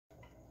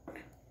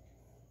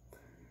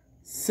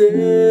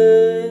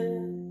Sad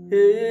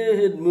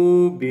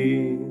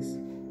movies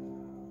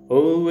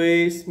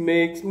always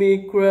makes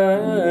me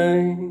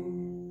cry.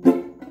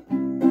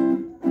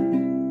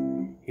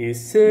 He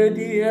said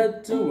he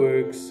had to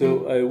work,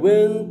 so I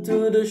went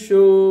to the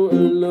show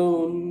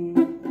alone.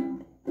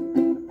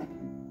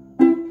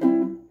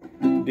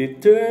 They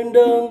turned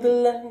down the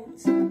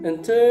lights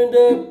and turned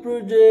the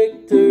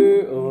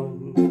projector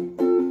on.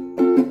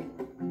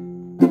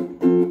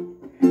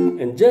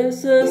 And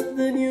just as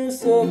the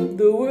news of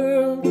the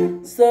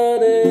world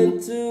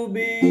started to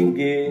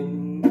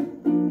begin,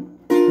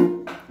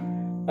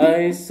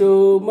 I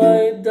saw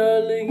my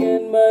darling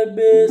and my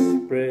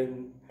best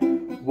friend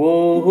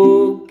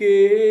walk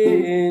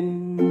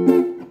in.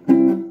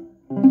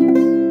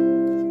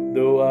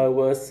 Though I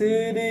was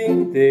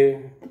sitting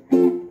there,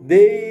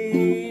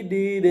 they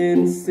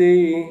didn't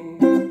say.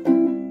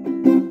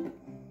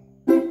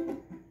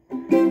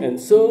 And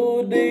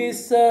so they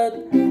sat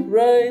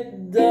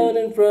right down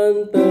in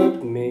front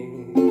of me.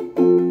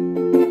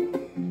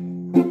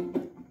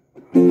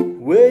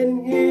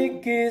 When he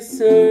kissed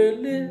her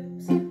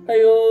lips,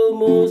 I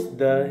almost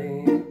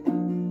died.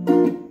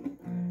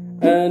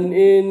 And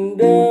in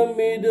the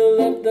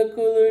middle of the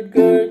colored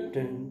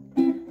curtain,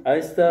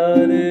 I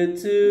started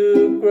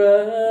to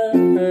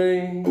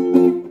cry.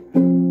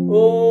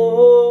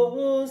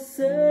 Oh,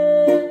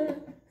 sad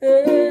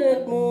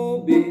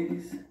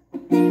movies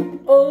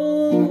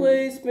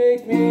always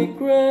makes me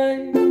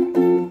cry.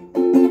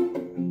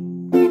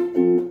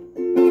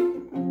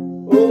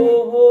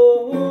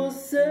 Oh,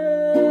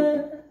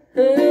 sad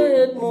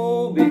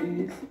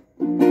movies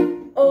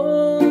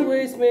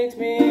always makes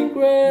me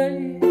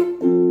cry.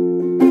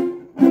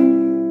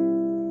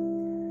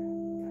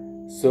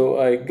 So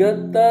I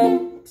got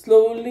up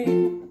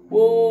slowly,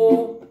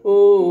 walked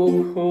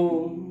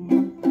home.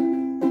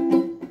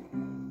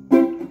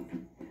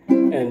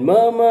 And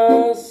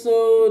Mama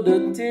saw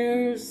the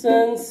tears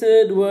and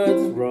said,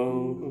 "What's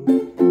wrong?"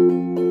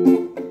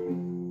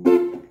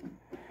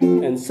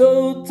 And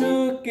so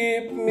to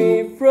keep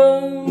me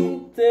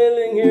from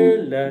telling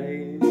her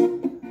lies,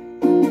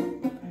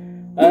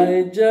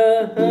 I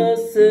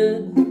just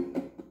said,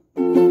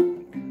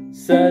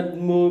 sad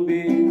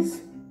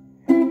movies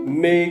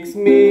makes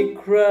me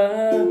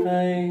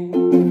cry.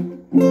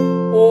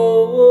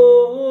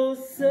 Oh,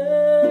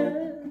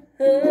 sad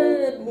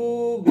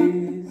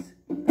movies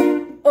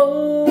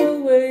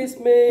always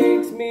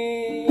makes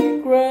me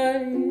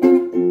cry.